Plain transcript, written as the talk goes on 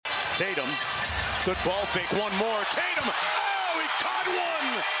Tatum. Good ball fake. One more. Tatum. Oh, he caught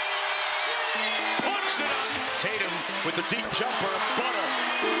one. Punched it up. Tatum with the deep jumper. Butter.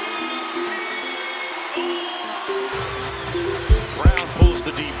 Brown pulls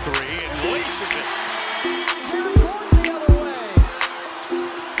the deep three and laces it.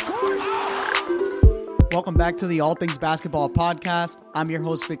 Welcome back to the All Things Basketball podcast. I'm your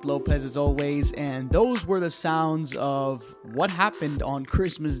host, Vic Lopez, as always, and those were the sounds of what happened on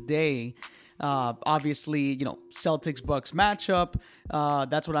Christmas Day. Obviously, Celtics-Bucks matchup.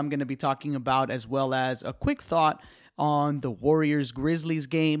 That's what I'm going to be talking about, as well as a quick thought on the Warriors-Grizzlies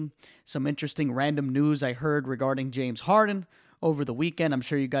game. Some interesting random news I heard regarding James Harden over the weekend. I'm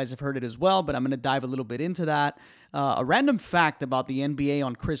sure you guys have heard it as well, but I'm going to dive a little bit into that. A random fact about the NBA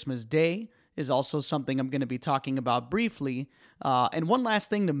on Christmas Day is also something I'm going to be talking about briefly. And one last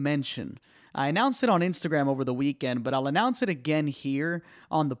thing to mention. I announced it on Instagram over the weekend, but I'll announce it again here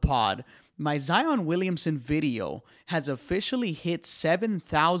on the pod. My Zion Williamson video has officially hit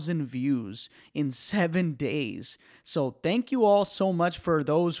 7,000 views in 7 days. So thank you all so much for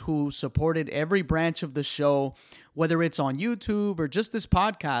those who supported every branch of the show, whether it's on YouTube or just this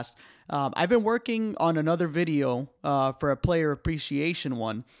podcast. I've been working on another video for a player appreciation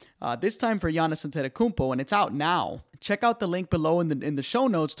one, this time for Giannis Antetokounmpo, and it's out now. Check out the link below in the show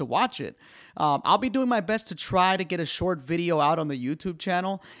notes to watch it. I'll be doing my best to try to get a short video out on the YouTube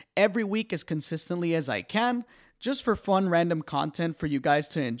channel every week as consistently as I can, just for fun, random content for you guys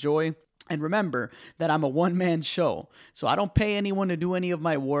to enjoy. And remember that I'm a one-man show, so I don't pay anyone to do any of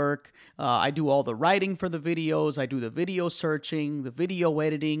my work. I do all the writing for the videos. I do the video searching, the video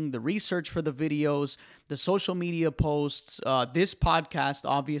editing, the research for the videos, the social media posts, this podcast,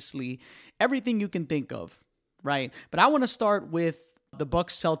 obviously, everything you can think of, right? But I want to start with the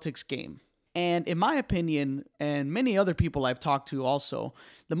Bucks-Celtics game. And in my opinion, and many other people I've talked to also,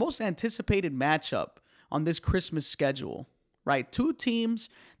 the most anticipated matchup on this Christmas schedule, right? Two teams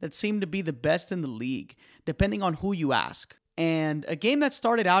that seem to be the best in the league, depending on who you ask. And a game that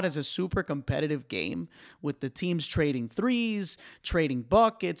started out as a super competitive game with the teams trading threes, trading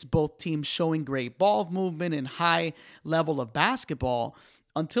buckets, both teams showing great ball movement and high level of basketball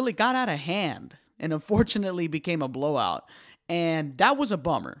until it got out of hand and unfortunately became a blowout. And that was a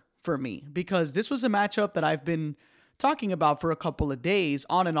bummer for me because this was a matchup that I've been talking about for a couple of days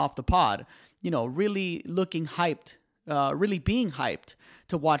on and off the pod, really looking hyped. Really being hyped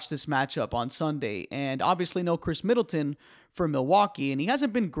to watch this matchup on Sunday. And obviously no Chris Middleton for Milwaukee. And he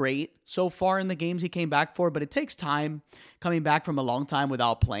hasn't been great so far in the games he came back for, but it takes time coming back from a long time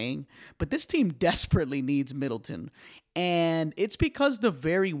without playing. But this team desperately needs Middleton. And it's because the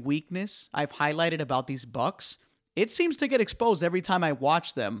very weakness I've highlighted about these Bucks, it seems to get exposed every time I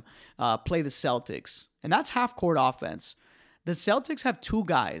watch them play the Celtics. And that's half-court offense. The Celtics have two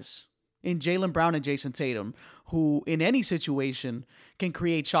guys in Jaylen Brown and Jason Tatum, who in any situation can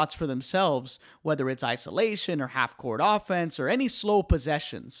create shots for themselves, whether it's isolation or half-court offense or any slow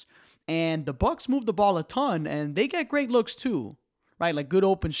possessions. And the Bucks move the ball a ton, and they get great looks too, right? Like good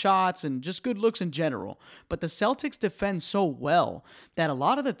open shots and just good looks in general. But the Celtics defend so well that a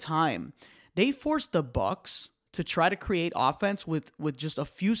lot of the time, they force the Bucks to try to create offense with just a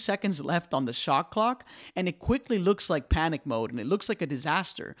few seconds left on the shot clock, and it quickly looks like panic mode, and it looks like a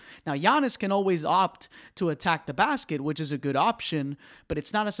disaster. Now, Giannis can always opt to attack the basket, which is a good option, but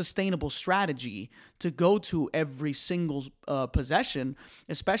it's not a sustainable strategy to go to every single possession,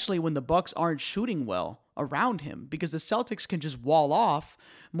 especially when the Bucks aren't shooting well around him, because the Celtics can just wall off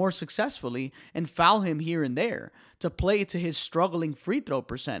more successfully and foul him here and there to play to his struggling free throw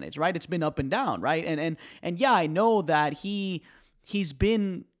percentage, right? It's been up and down, right? And yeah, I know that he's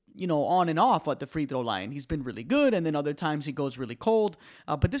been, on and off at the free throw line. He's been really good, and then other times he goes really cold.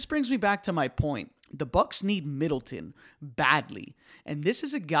 But this brings me back to my point. The Bucks need Middleton badly, and this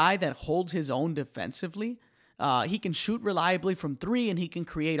is a guy that holds his own defensively. He can shoot reliably from three, and he can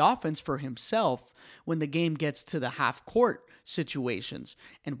create offense for himself when the game gets to the half-court situations.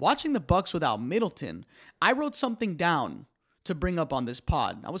 And watching the Bucks without Middleton, I wrote something down to bring up on this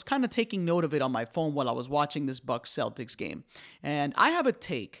pod. I was kind of taking note of it on my phone while I was watching this Bucks-Celtics game. And I have a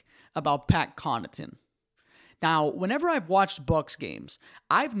take about Pat Connaughton. Now, whenever I've watched Bucks games,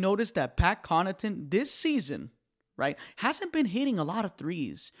 I've noticed that Pat Connaughton this season, right, hasn't been hitting a lot of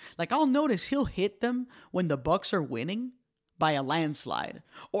threes. Like, I'll notice he'll hit them when the Bucks are winning by a landslide,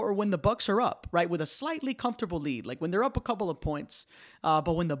 or when the Bucks are up, right, with a slightly comfortable lead, like when they're up a couple of points.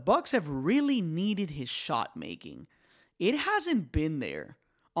 But when the Bucks have really needed his shot making, it hasn't been there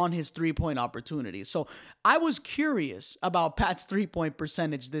on his three-point opportunities. So I was curious about Pat's three-point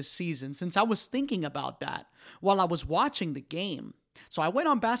percentage this season, since I was thinking about that while I was watching the game. So I went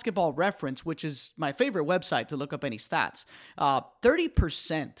on Basketball Reference, which is my favorite website to look up any stats.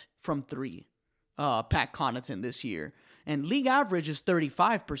 30% from three, Pat Connaughton this year. And league average is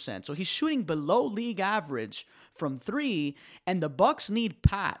 35%. So he's shooting below league average from three. And the Bucks need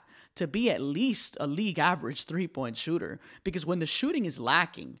Pat to be at least a league average three-point shooter. Because when the shooting is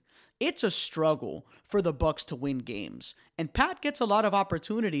lacking, it's a struggle for the Bucks to win games. And Pat gets a lot of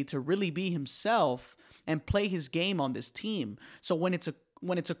opportunity to really be himself and play his game on this team. So when it's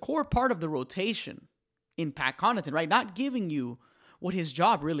a core part of the rotation in Pat Connaughton, right, not giving you what his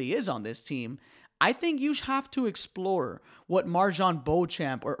job really is on this team, I think you have to explore what Marjon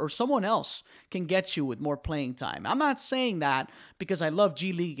Beauchamp or someone else can get you with more playing time. I'm not saying that because I love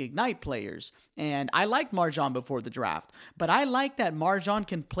G League Ignite players, and I liked Marjon before the draft, but I like that Marjon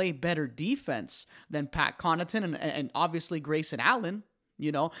can play better defense than Pat Connaughton and obviously Grayson Allen,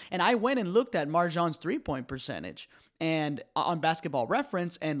 you know. And I went and looked at Marjon's three-point percentage and on Basketball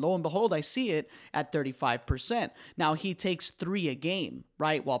Reference, and lo and behold, I see it at 35%. Now, he takes 3 a game,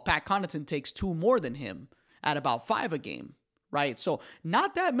 right? While Pat Connaughton takes 2 more than him at about 5 a game, right? So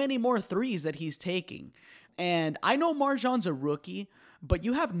not that many more threes that he's taking. And I know Marjon's a rookie, but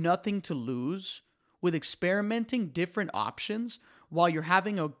you have nothing to lose with experimenting different options while you're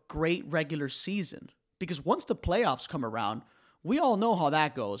having a great regular season. Because once the playoffs come around, we all know how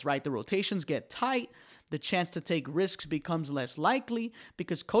that goes, right? The rotations get tight. The chance to take risks becomes less likely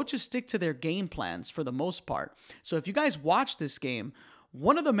because coaches stick to their game plans for the most part. So if you guys watch this game,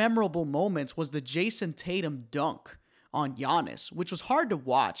 one of the memorable moments was the Jason Tatum dunk on Giannis, which was hard to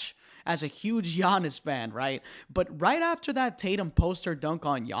watch as a huge Giannis fan, right? But right after that Tatum poster dunk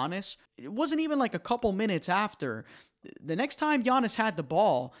on Giannis, it wasn't even like a couple minutes after. The next time Giannis had the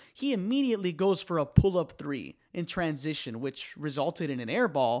ball, he immediately goes for a pull-up three in transition, which resulted in an air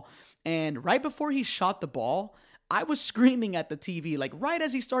ball. And right before he shot the ball, I was screaming at the TV, like right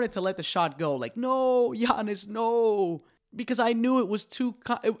as he started to let the shot go, like, no, Giannis, no. Because I knew it was to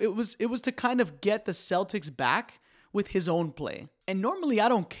kind of get the Celtics back with his own play. And normally I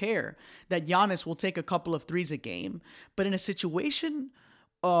don't care that Giannis will take a couple of threes a game, but in a situation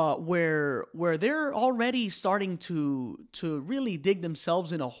where they're already starting to really dig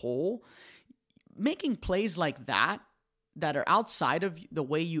themselves in a hole, making plays like that are outside of the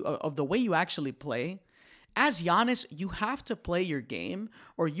way you actually play. As Giannis, you have to play your game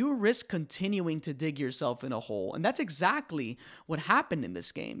or you risk continuing to dig yourself in a hole. And that's exactly what happened in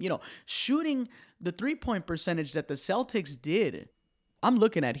this game. You know, shooting the three-point percentage that the Celtics did, I'm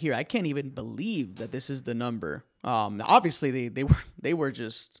looking at here, I can't even believe that this is the number. Obviously, they were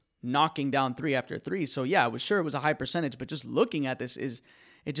just knocking down three after three. So yeah, I was sure it was a high percentage, but just looking at this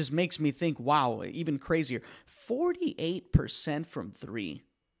it just makes me think, wow, even crazier. 48% from three.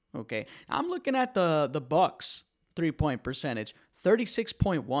 Okay, I'm looking at the Bucks 3-point percentage,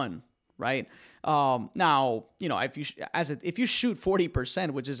 36.1. Right now, you know, if you shoot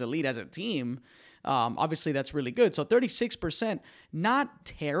 40%, which is elite as a team, obviously that's really good. So 36%, not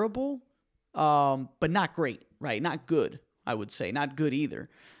terrible, but not great, right? Not good, I would say, not good either.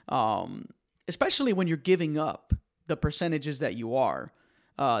 Especially when you're giving up the percentages that you are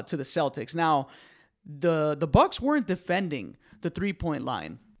to the Celtics. Now, the Bucks weren't defending the 3-point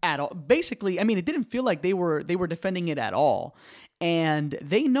line at all. Basically, I mean, it didn't feel like they were defending it at all. And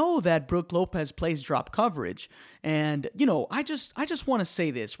they know that Brook Lopez plays drop coverage. And, you know, I just want to say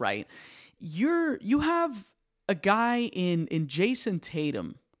this, right? You have a guy in Jason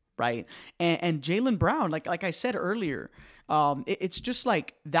Tatum, right? And Jaylen Brown, like I said earlier, it's just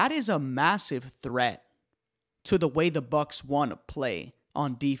like that is a massive threat to the way the Bucks want to play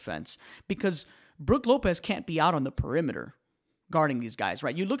on defense because Brook Lopez can't be out on the perimeter guarding these guys,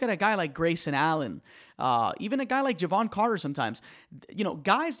 right? You look at a guy like Grayson Allen, even a guy like Javon Carter sometimes, you know,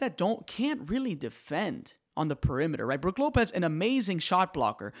 guys that can't really defend on the perimeter, right? Brook Lopez, an amazing shot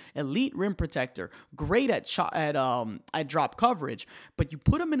blocker, elite rim protector, great at drop coverage, but you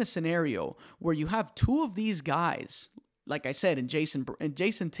put him in a scenario where you have two of these guys, like I said, in Jason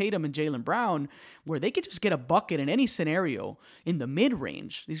Tatum and Jaylen Brown, where they could just get a bucket in any scenario in the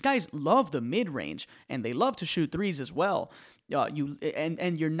mid-range. These guys love the mid-range, and they love to shoot threes as well.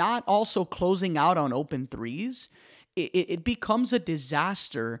 You're not also closing out on open threes. It becomes a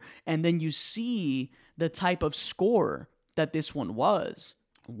disaster, and then you see the type of score that this one was.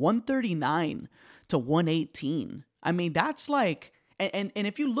 139 to 118. I mean, that's like... And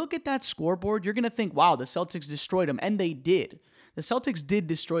if you look at that scoreboard, you're going to think, wow, the Celtics destroyed them. And they did. The Celtics did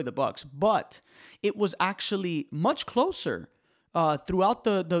destroy the Bucks. But it was actually much closer throughout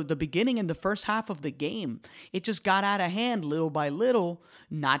the beginning and the first half of the game. It just got out of hand little by little,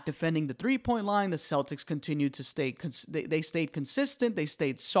 not defending the three-point line. The Celtics continued to stay, they stayed consistent. They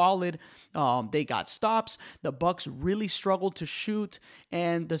stayed solid. They got stops. The Bucks really struggled to shoot,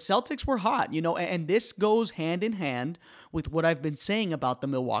 and the Celtics were hot, and this goes hand in hand with what I've been saying about the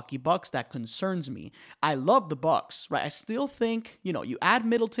Milwaukee Bucks that concerns me. I love the Bucks, right? I still think, you add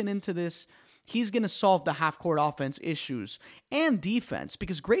Middleton into this, he's going to solve the half-court offense issues and defense,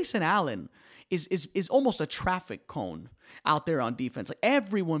 because Grayson Allen is almost a traffic cone out there on defense. Like,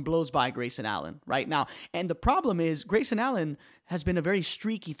 everyone blows by Grayson Allen right now. And the problem is Grayson Allen has been a very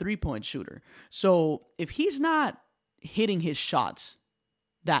streaky three-point shooter. So if he's not hitting his shots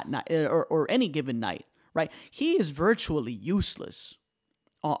that night or any given night, right, he is virtually useless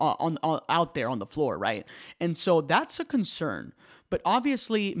on out there on the floor, right? And so that's a concern. But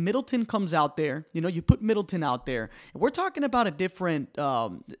obviously, Middleton comes out there. You put Middleton out there, and we're talking about a different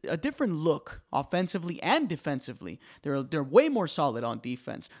look offensively and defensively. They're way more solid on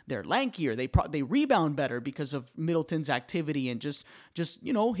defense. They're lankier. They rebound better because of Middleton's activity and just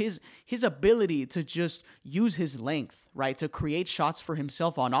his ability to just use his length, right, to create shots for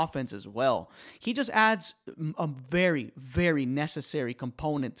himself on offense as well. He just adds a very, very necessary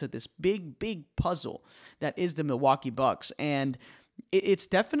component to this big puzzle that is the Milwaukee Bucks. And it's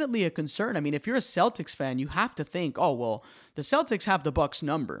definitely a concern. I mean, if you're a Celtics fan, you have to think, oh, well, the Celtics have the Bucks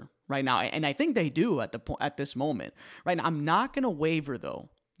number right now. And I think they do at this moment. Right now, I'm not going to waver, though.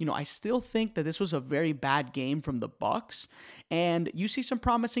 I still think that this was a very bad game from the Bucks. And you see some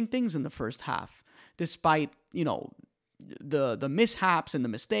promising things in the first half, despite, the mishaps and the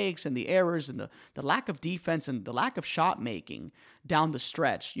mistakes and the errors and the lack of defense and the lack of shot making down the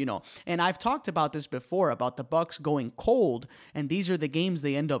stretch, And I've talked about this before, about the Bucks going cold, and these are the games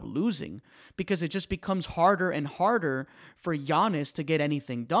they end up losing because it just becomes harder and harder for Giannis to get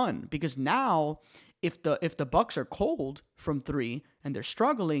anything done. Because now, if the Bucks are cold from three and they're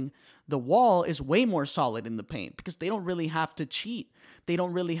struggling, the wall is way more solid in the paint because they don't really have to cheat. They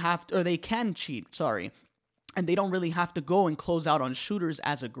don't really have to, or they can cheat, sorry. And they don't really have to go and close out on shooters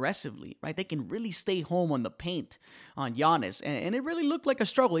as aggressively, right? They can really stay home on the paint on Giannis. And it really looked like a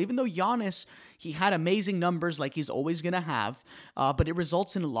struggle, even though Giannis, he had amazing numbers like he's always going to have, but it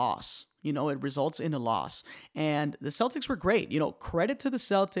results in a loss. It results in a loss. And the Celtics were great. Credit to the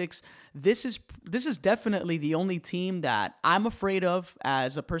Celtics. This is definitely the only team that I'm afraid of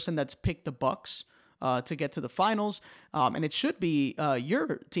as a person that's picked the Bucks to get to the finals, and it should be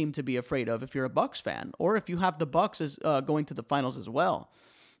your team to be afraid of if you're a Bucks fan, or if you have the Bucks as going to the finals as well.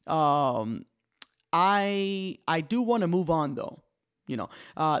 I do want to move on though.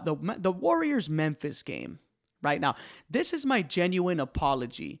 The Warriors Memphis game right now. This is my genuine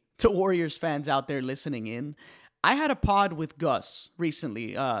apology to Warriors fans out there listening in. I had a pod with Gus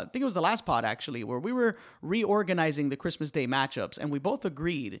recently, I think it was the last pod actually, where we were reorganizing the Christmas Day matchups, and we both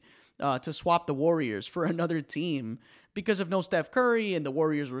agreed to swap the Warriors for another team because of no Steph Curry, and the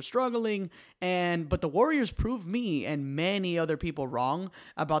Warriors were struggling, but the Warriors proved me and many other people wrong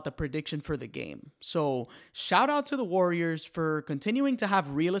about the prediction for the game. So shout out to the Warriors for continuing to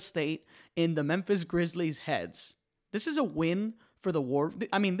have real estate in the Memphis Grizzlies' heads. This is a win for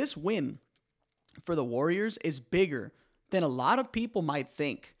this win for the Warriors is bigger than a lot of people might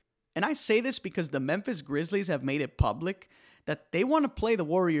think. And I say this because the Memphis Grizzlies have made it public that they want to play the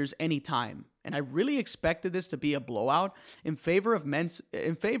Warriors anytime. And I really expected this to be a blowout in favor of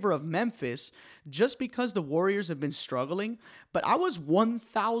Memphis just because the Warriors have been struggling. But I was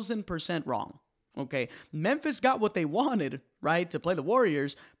 1,000% wrong. Okay, Memphis got what they wanted, right, to play the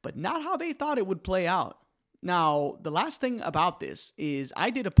Warriors, but not how they thought it would play out. Now, the last thing about this is I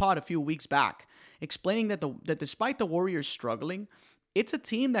did a pod a few weeks back explaining that despite the Warriors struggling, it's a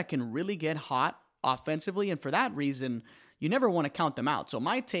team that can really get hot offensively, and for that reason, you never want to count them out. So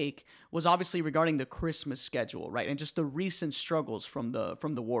my take was obviously regarding the Christmas schedule, right, and just the recent struggles from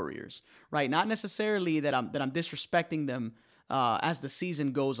the Warriors, right? Not necessarily that I'm disrespecting them as the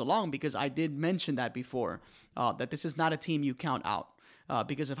season goes along, because I did mention that before, that this is not a team you count out.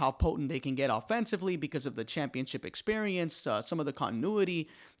 Because of how potent they can get offensively, because of the championship experience, some of the continuity.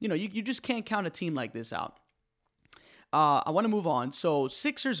 You just can't count a team like this out. I want to move on. So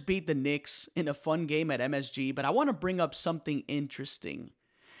Sixers beat the Knicks in a fun game at MSG, but I want to bring up something interesting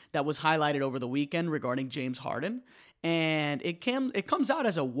that was highlighted over the weekend regarding James Harden. And it comes out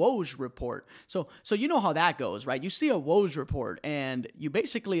as a Woj report. So you know how that goes, right? You see a Woj report and you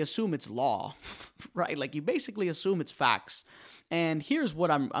basically assume it's law, right? Like you basically assume it's facts. And here's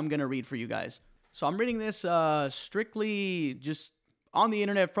what I'm going to read for you guys. So I'm reading this strictly just on the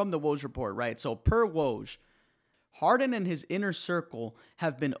internet from the Woj report, right? So per Woj, Harden and his inner circle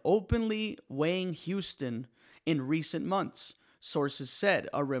have been openly weighing Houston in recent months. Sources said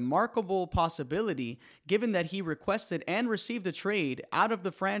a remarkable possibility given that he requested and received a trade out of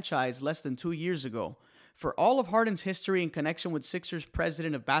the franchise less than 2 years ago. For all of Harden's history in connection with Sixers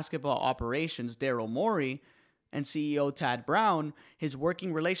president of basketball operations Daryl Morey and CEO Tad Brown, his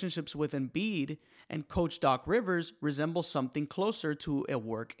working relationships with Embiid and coach Doc Rivers resemble something closer to a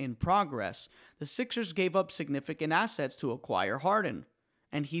work in progress. The Sixers gave up significant assets to acquire Harden,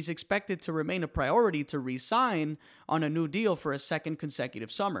 and he's expected to remain a priority to re-sign on a new deal for a second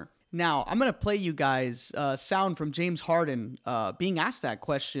consecutive summer. Now, I'm going to play you guys sound from James Harden being asked that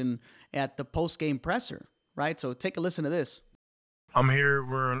question at the post-game presser, right? So take a listen to this. I'm here.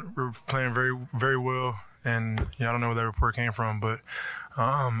 We're playing very, very well. And I don't know where that report came from, but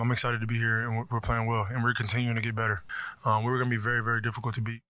I'm excited to be here, and we're playing well, and we're continuing to get better. We're going to be very, very difficult to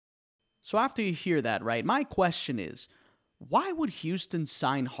beat. So after you hear that, right, my question is, why would Houston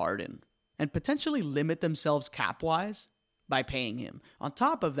sign Harden and potentially limit themselves cap-wise by paying him? On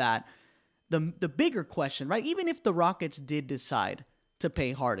top of that, the bigger question, right, even if the Rockets did decide to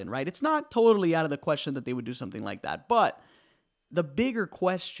pay Harden, right, it's not totally out of the question that they would do something like that, but the bigger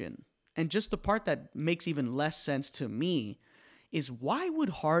question, and just the part that makes even less sense to me, is why would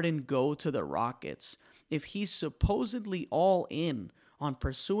Harden go to the Rockets if he's supposedly all in on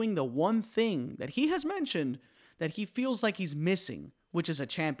pursuing the one thing that he has mentioned that he feels like he's missing, which is a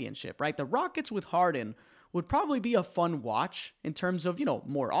championship, right? The Rockets with Harden would probably be a fun watch in terms of,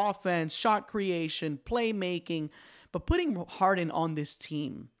 more offense, shot creation, playmaking, but putting Harden on this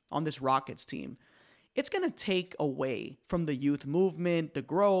team, on this Rockets team, it's going to take away from the youth movement, the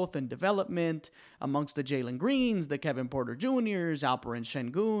growth and development amongst the Jalen Greens, the Kevin Porter Jr.'s, Alperen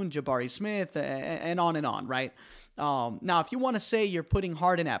Şengün, Jabari Smith, and on, right? Now, if you want to say you're putting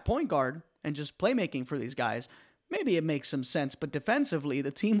Harden at point guard and just playmaking for these guys, maybe it makes some sense, but defensively,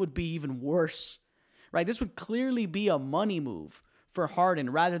 the team would be even worse, right? This would clearly be a money move for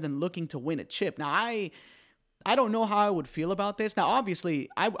Harden rather than looking to win a chip. Now, I don't know how I would feel about this. Now, obviously,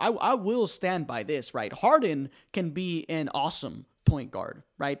 I will stand by this, right? Harden can be an awesome point guard,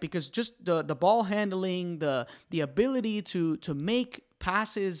 right? Because just the ball handling, the ability to make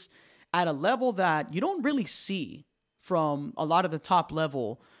passes at a level that you don't really see from a lot of the top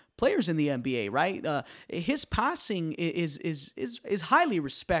level players in the NBA, right? His passing is highly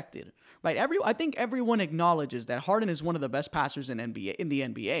respected, right? I think everyone acknowledges that Harden is one of the best passers in the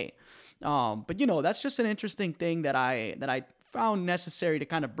NBA. But that's just an interesting thing that I found necessary to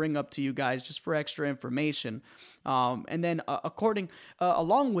kind of bring up to you guys just for extra information. And then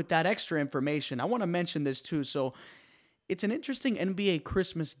along with that extra information, I want to mention this too. So it's an interesting NBA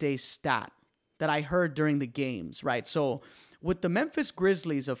Christmas Day stat that I heard during the games, right? So with the Memphis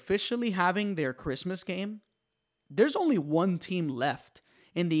Grizzlies officially having their Christmas game, there's only one team left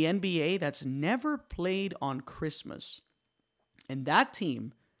in the NBA that's never played on Christmas. And that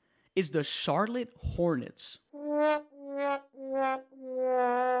team is the Charlotte Hornets.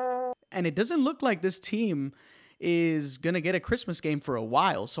 And it doesn't look like this team is going to get a Christmas game for a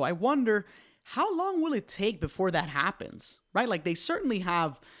while. So I wonder, how long will it take before that happens, right? Like, they certainly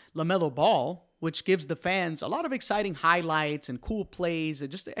have LaMelo Ball, which gives the fans a lot of exciting highlights and cool plays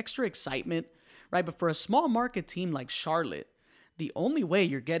and just extra excitement, right? But for a small market team like Charlotte, the only way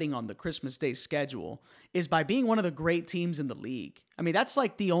you're getting on the Christmas Day schedule is by being one of the great teams in the league. I mean, that's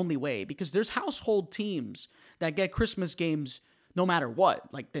like the only way, because there's household teams that get Christmas games no matter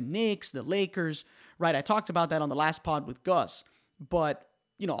what, like the Knicks, the Lakers, right? I talked about that on the last pod with Gus. But,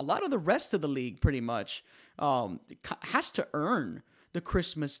 a lot of the rest of the league pretty much has to earn the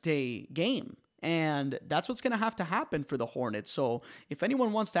Christmas Day game. And that's what's going to have to happen for the Hornets. So if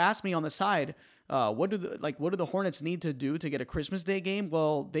anyone wants to ask me on the side, what do the Hornets need to do to get a Christmas Day game?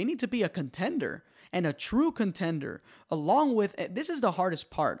 Well, they need to be a contender, and a true contender, along with, this is the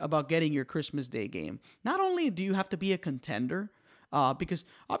hardest part about getting your Christmas Day game. Not only do you have to be a contender, because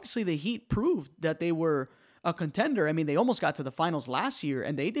obviously the Heat proved that they were a contender. I mean, they almost got to the finals last year,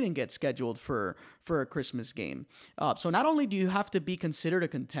 and they didn't get scheduled for a Christmas game. So not only do you have to be considered a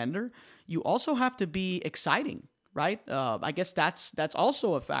contender, you also have to be exciting, right? I guess that's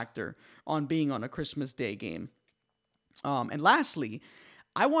also a factor on being on a Christmas Day game. And lastly,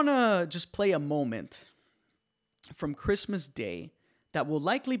 I want to just play a moment from Christmas Day that will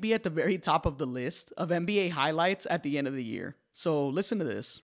likely be at the very top of the list of NBA highlights at the end of the year. So listen to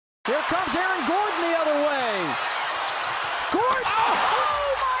this. Here comes Aaron Gordon the other way. Gordon!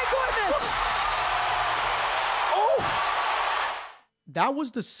 Oh my goodness! Oh! That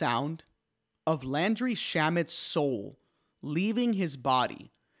was the sound of Landry Shamet's soul leaving his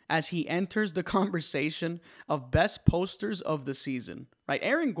body as he enters the conversation of best posters of the season, right?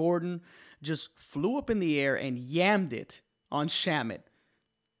 Aaron Gordon just flew up in the air and yammed it on Shamet.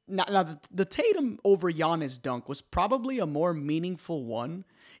 Now the Tatum over Giannis dunk was probably a more meaningful one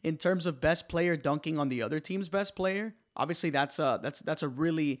in terms of best player dunking on the other team's best player. Obviously, that's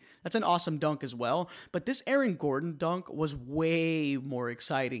an awesome dunk as well. But this Aaron Gordon dunk was way more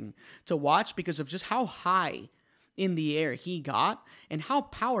exciting to watch because of just how high in the air he got and how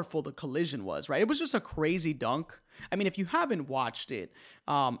powerful the collision was, right? It was just a crazy dunk. I mean, if you haven't watched it,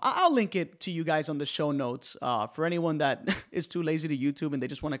 I'll link it to you guys on the show notes. For anyone that is too lazy to YouTube and they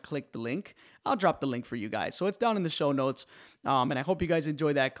just want to click the link, I'll drop the link for you guys. So it's down in the show notes, and I hope you guys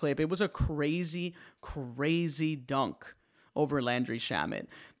enjoy that clip. It was a crazy, crazy dunk over Landry Shamet.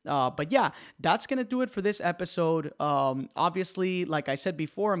 But yeah, that's going to do it for this episode. Obviously, like I said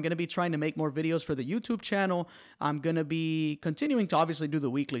before, I'm going to be trying to make more videos for the YouTube channel. I'm going to be continuing to obviously do the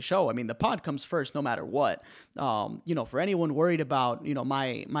weekly show. I mean, the pod comes first no matter what. For anyone worried about,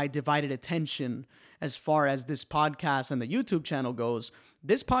 my divided attention as far as this podcast and the YouTube channel goes,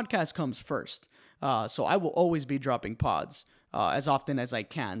 this podcast comes first. So I will always be dropping pods as often as I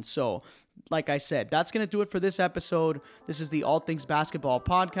can. So like I said, that's going to do it for this episode. This is the All Things Basketball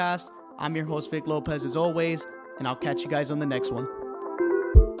Podcast. I'm your host, Vic Lopez, as always, and I'll catch you guys on the next one.